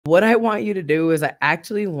what I want you to do is I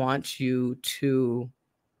actually want you to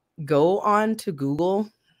go on to Google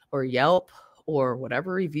or Yelp or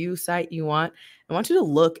whatever review site you want. I want you to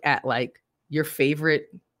look at like your favorite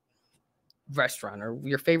restaurant or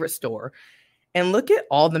your favorite store and look at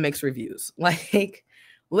all the mixed reviews. Like,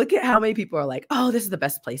 look at how many people are like, oh, this is the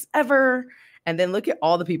best place ever. And then look at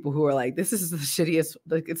all the people who are like, this is the shittiest,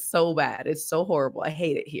 like, it's so bad. It's so horrible. I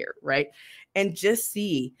hate it here. Right. And just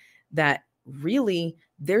see that really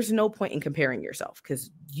there's no point in comparing yourself,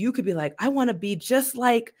 because you could be like, I want to be just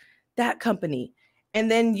like that company.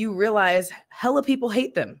 And then you realize hella people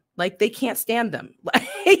hate them. Like, they can't stand them. Like,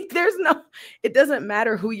 there's no, it doesn't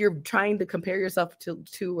matter who you're trying to compare yourself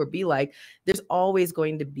to or be like. There's always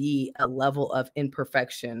going to be a level of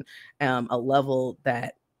imperfection, a level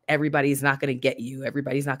that everybody's not going to get you.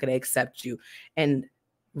 Everybody's not going to accept you. And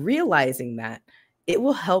realizing that, it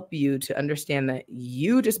will help you to understand that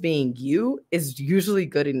you just being you is usually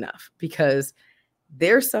good enough, because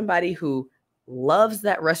there's somebody who loves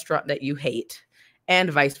that restaurant that you hate,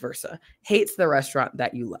 and vice versa, hates the restaurant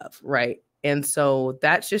that you love, right? And so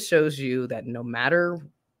that just shows you that no matter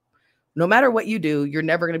what you do, you're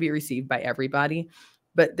never going to be received by everybody.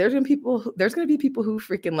 But there's going to be people who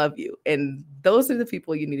freaking love you. And those are the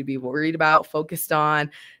people you need to be worried about, focused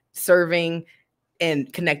on, serving,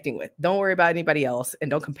 and connecting with. Don't worry about anybody else,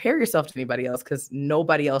 and don't compare yourself to anybody else, because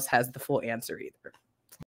nobody else has the full answer either.